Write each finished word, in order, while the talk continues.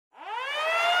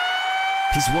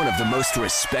He's one of the most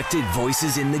respected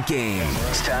voices in the game.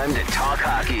 It's time to talk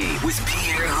hockey with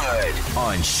Pierre Houde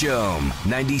on Chaume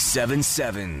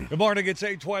 97.7. Good morning, it's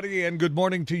 8:20, and good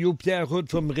morning to you, Pierre Houde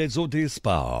from Réseau des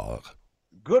Sports.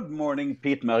 Good morning,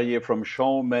 Pete Marier from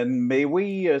Chaume, and may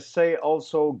we say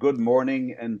also good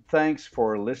morning and thanks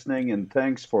for listening and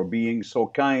thanks for being so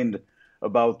kind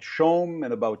about Chaume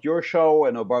and about your show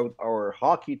and about our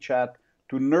hockey chat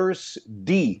to Nurse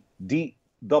D-E-E,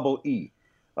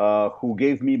 who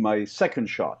gave me my second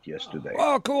shot yesterday.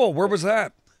 Oh, cool. Where was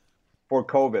that? For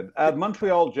COVID at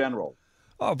Montreal General.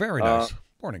 Oh, very nice.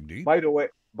 Morning, D. By the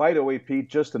way, Pete,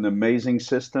 just an amazing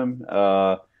system.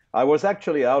 I was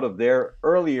actually out of there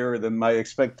earlier than my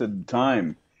expected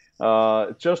time.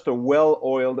 Just a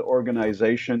well-oiled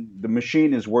organization. The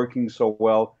machine is working so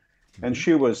well. And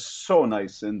she was so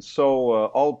nice. And so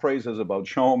all praises about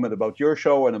Chaume and about your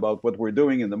show and about what we're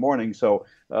doing in the morning. So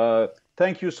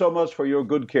thank you so much for your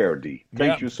good care, D.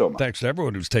 Thank you so much. Thanks to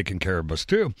everyone who's taking care of us,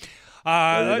 too.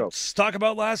 Let's talk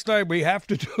about last night. We have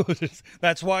to do it.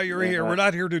 That's why you're here. We're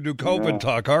not here to do COVID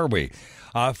talk, are we?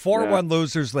 4-1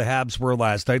 losers the Habs were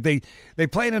last night. They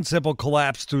plain and simple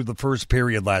collapsed through the first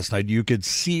period last night. You could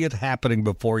see it happening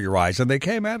before your eyes. And they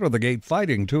came out of the gate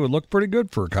fighting, too. It looked pretty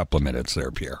good for a couple of minutes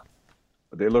there, Pierre.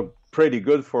 They looked pretty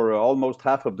good for almost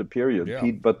half of the period,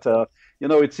 Pete. But,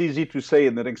 it's easy to say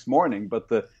in the next morning.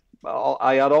 But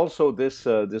I had also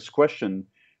this question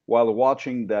while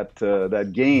watching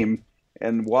that game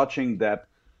and watching that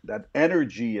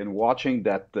energy and watching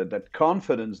that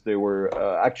confidence they were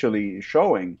actually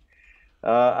showing.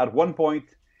 At one point,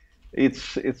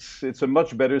 it's a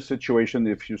much better situation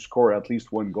if you score at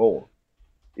least one goal.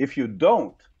 If you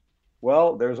don't,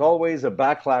 well, there's always a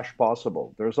backlash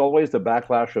possible. There's always the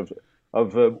backlash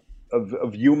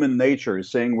of human nature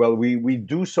saying, well, we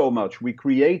do so much, we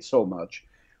create so much,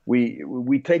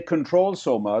 we take control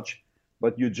so much,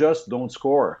 but you just don't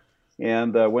score.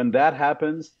 And when that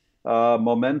happens,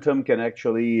 momentum can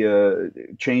actually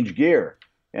change gear.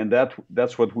 And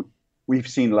that's what we've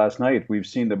seen last night. We've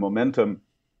seen the momentum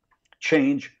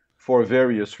change for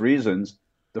various reasons.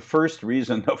 The first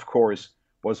reason, of course,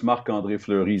 was Marc-André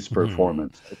Fleury's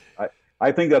performance.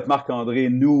 I think that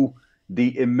Marc-André knew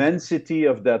the immensity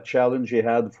of that challenge he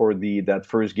had for that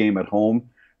first game at home.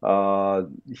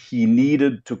 He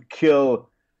needed to kill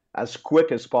as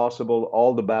quick as possible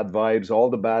all the bad vibes, all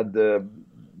the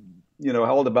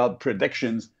bad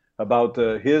predictions about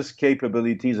his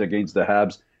capabilities against the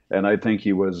Habs. And I think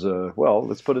he was,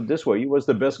 let's put it this way, he was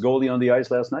the best goalie on the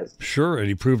ice last night. Sure, and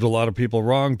he proved a lot of people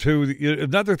wrong, too.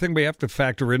 Another thing we have to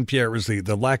factor in, Pierre, is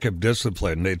the lack of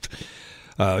discipline.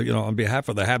 On behalf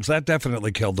of the Habs, that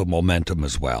definitely killed the momentum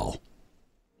as well.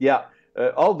 Yeah,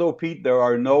 although, Pete, there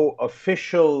are no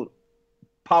official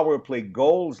power play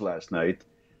goals last night,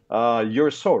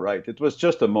 you're so right. It was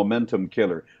just a momentum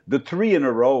killer. The 3 in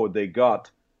a row they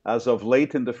got as of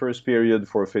late in the first period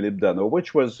for Philippe Danault,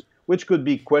 which could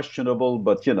be questionable,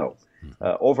 but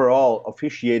overall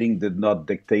officiating did not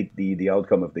dictate the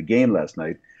outcome of the game last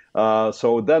night.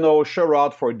 So Danault,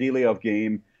 Sherratt for delay of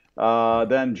game,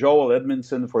 then Joel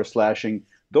Edmondson for slashing.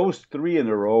 Those 3 in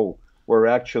a row were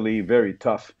actually very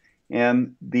tough,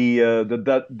 and the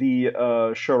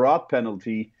Sherratt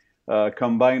penalty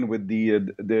combined with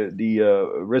the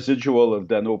residual of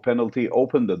Danault penalty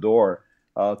opened the door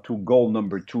to goal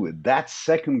number 2. That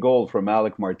second goal from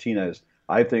Alec Martinez,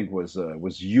 I think, was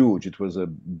huge. It was a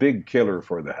big killer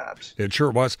for the Habs. It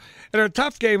sure was. And a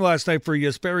tough game last night for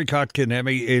Jesperi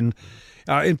Kotkaniemi.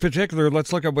 In particular,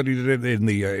 let's look at what he did in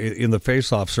the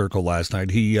face-off circle last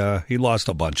night. He lost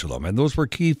a bunch of them, and those were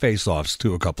key face-offs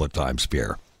too a couple of times,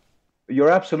 Pierre.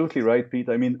 You're absolutely right, Pete.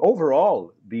 I mean,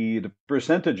 overall, the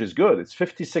percentage is good. It's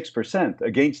 56%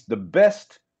 against the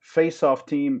best face-off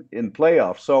team in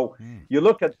playoffs. So you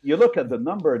look at the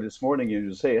number this morning and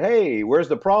you say, hey, where's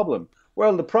the problem?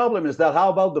 Well, the problem is that how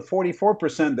about the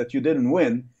 44% that you didn't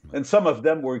win? And some of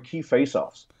them were key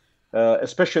face-offs,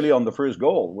 especially on the first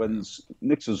goal when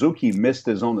Nick Suzuki missed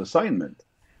his own assignment.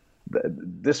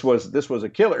 This was a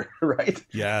killer, right?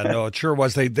 Yeah, no, it sure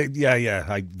was.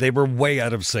 They were way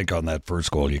out of sync on that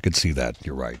first goal. You could see that.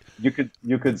 You're right. You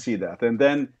could see that, and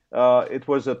then it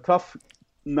was a tough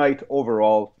night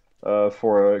overall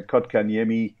for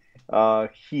Kotkaniemi.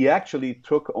 He actually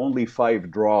took only 5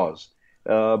 draws,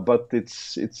 but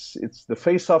it's the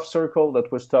face-off circle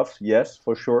that was tough. Yes,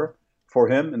 for sure, for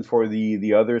him and for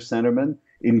the other centermen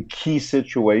in key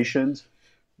situations.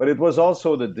 But it was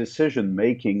also the decision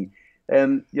making.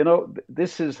 And,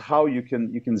 this is how you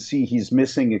can see he's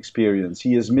missing experience.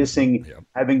 He is missing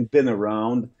having been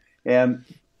around. And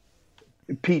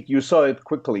Pete, you saw it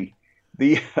quickly.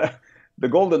 The the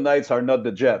Golden Knights are not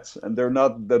the Jets, and they're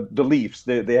not the Leafs.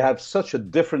 They have such a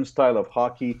different style of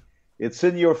hockey. It's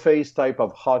in-your-face type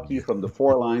of hockey from the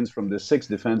four lines, from the six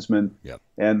defensemen,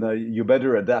 and you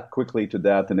better adapt quickly to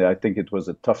that. And I think it was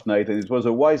a tough night, and it was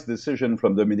a wise decision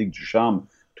from Dominique Ducharme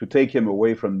to take him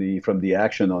away from the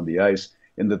action on the ice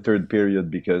in the third period,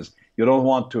 because you don't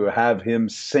want to have him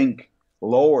sink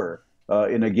lower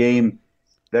in a game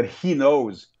that he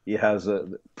knows he has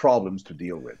problems to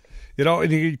deal with. You know,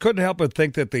 and you couldn't help but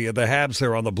think that the Habs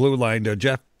there on the blue line,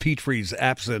 Jeff Petry's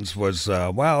absence was,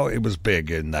 it was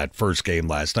big in that first game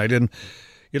last night. And,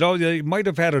 you know, they might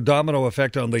have had a domino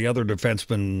effect on the other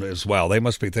defensemen as well. They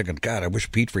must be thinking, God, I wish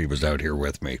Petry was out here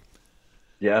with me.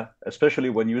 Yeah, especially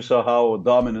when you saw how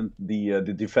dominant the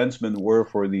defensemen were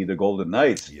for the Golden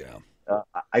Knights. Yeah.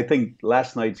 I think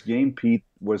last night's game, Pete,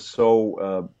 was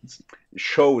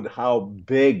showed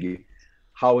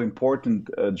how important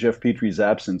Jeff Petry's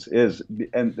absence is.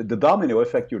 And the domino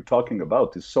effect you're talking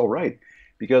about is so right.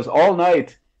 Because all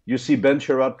night you see Ben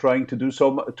Chirot trying to do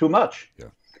too much. Yeah.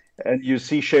 And you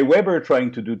see Shea Weber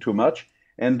trying to do too much.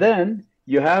 And then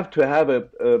you have to have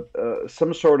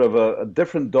some sort of a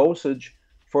different dosage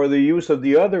for the use of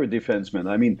the other defensemen.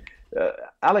 I mean,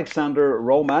 Alexander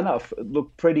Romanov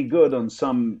looked pretty good on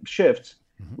some shifts,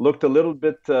 looked a little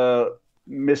bit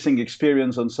missing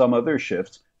experience on some other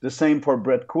shifts. The same for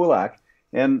Brett Kulak.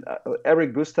 And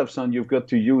Eric Gustafsson, you've got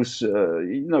to use,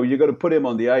 you got to put him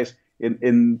on the ice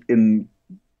in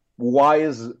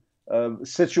wise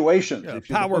situations. Yeah,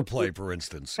 power play, for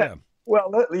instance. Yeah.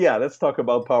 Well, let's talk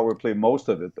about power play, most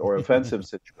of it, or offensive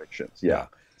situations. Yeah.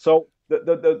 So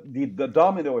the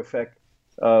domino effect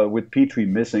with Petry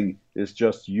missing is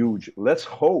just huge. Let's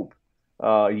hope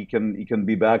he can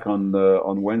be back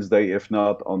on Wednesday, if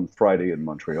not on Friday in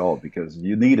Montreal, because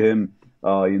you need him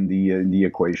in the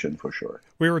equation for sure.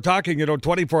 We were talking,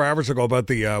 24 hours ago about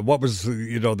the what was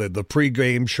the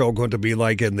pregame show going to be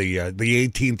like, in the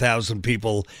 18,000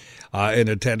 people in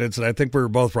attendance, and I think we were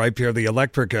both right, Pierre. The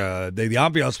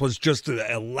ambiance was just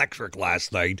electric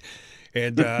last night.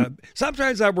 And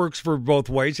sometimes that works for both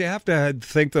ways. You have to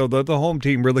think, though, that the home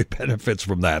team really benefits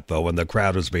from that, though, when the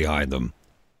crowd is behind them.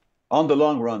 On the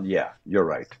long run, yeah, you're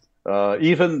right.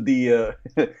 Even the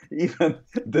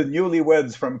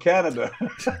newlyweds from Canada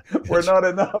were not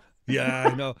enough. Yeah,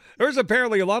 I know. There's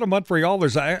apparently a lot of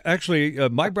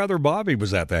Montrealers. My brother Bobby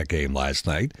was at that game last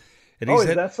night. And he said,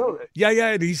 is that so? Yeah,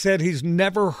 and he said he's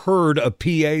never heard a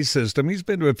PA system. He's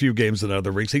been to a few games in other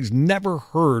rinks. He's never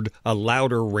heard a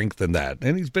louder rink than that.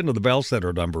 And he's been to the Bell Center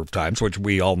a number of times, which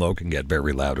we all know can get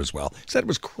very loud as well. He said it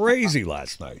was crazy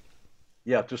last night.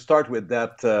 Yeah, to start with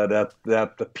that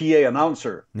PA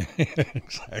announcer.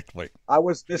 Exactly. I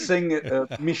was missing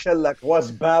Michel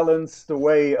Lacroix's balanced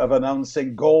way of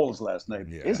announcing goals last night.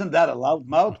 Yeah. Isn't that a loud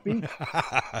mouth, Pete?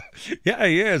 Yeah,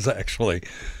 he is, actually.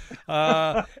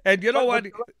 And you know what?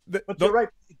 But you're right.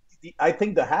 I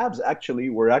think the Habs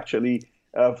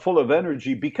were full of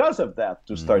energy because of that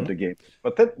to start the game.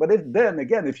 But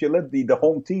if you let the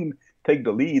home team take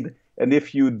the lead, and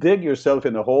if you dig yourself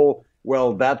in a hole,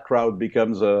 well, that crowd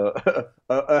becomes a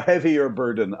heavier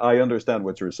burden. I understand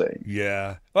what you're saying.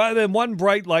 Yeah. Well, then one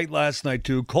bright light last night,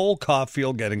 too. Cole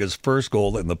Caulfield getting his first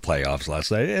goal in the playoffs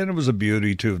last night. And it was a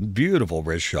beauty, too. Beautiful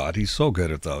wrist shot. He's so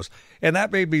good at those. And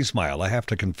that made me smile, I have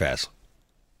to confess.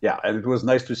 Yeah, and it was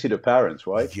nice to see the parents,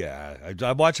 right? Yeah.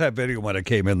 I watched that video when it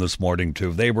came in this morning,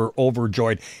 too. They were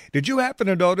overjoyed. Did you happen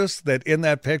to notice that in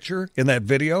that picture, in that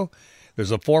video,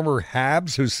 there's a former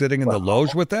Habs who's sitting in the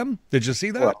loge with them? Did you see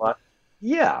that?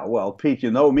 Yeah, well, Pete,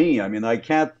 you know me. I mean, I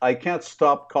can't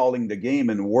stop calling the game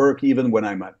and work even when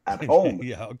I'm at home.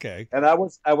 Yeah, okay. And I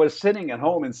was sitting at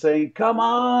home and saying, "Come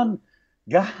on,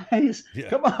 guys! Yeah.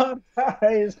 Come on,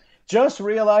 guys! Just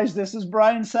realize this is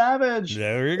Brian Savage."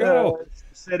 There you go.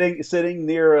 Sitting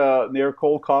near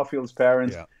Cole Caulfield's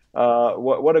parents. Yeah.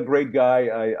 What a great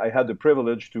guy! I had the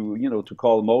privilege to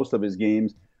call most of his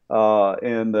games,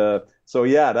 so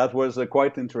yeah, that was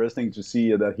quite interesting to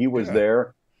see that he was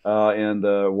there. And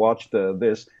watched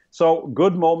this. So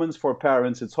good moments for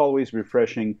parents. It's always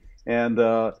refreshing. And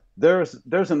there's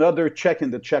another check in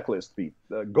the checklist, Pete.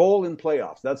 Goal in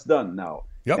playoffs. That's done now.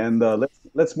 Yep. And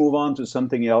let's move on to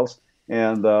something else.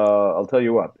 And I'll tell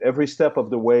you what. Every step of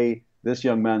the way, this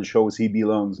young man shows he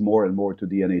belongs more and more to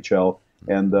the NHL.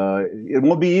 And it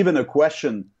won't be even a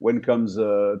question when comes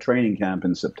training camp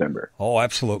in September. Oh,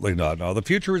 absolutely not. No, the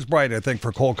future is bright, I think,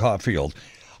 for Cole Caulfield.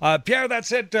 Pierre,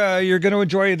 that's it. You're going to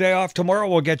enjoy a day off tomorrow.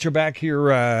 We'll get you back here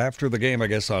after the game, I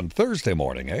guess, on Thursday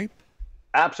morning, eh?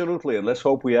 Absolutely, and let's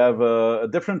hope we have a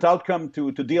different outcome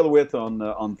to deal with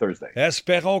on Thursday.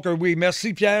 Espérons que oui.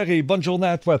 Merci, Pierre, et bonne journée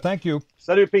à toi. Thank you.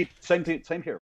 Salut, Pete. Same here.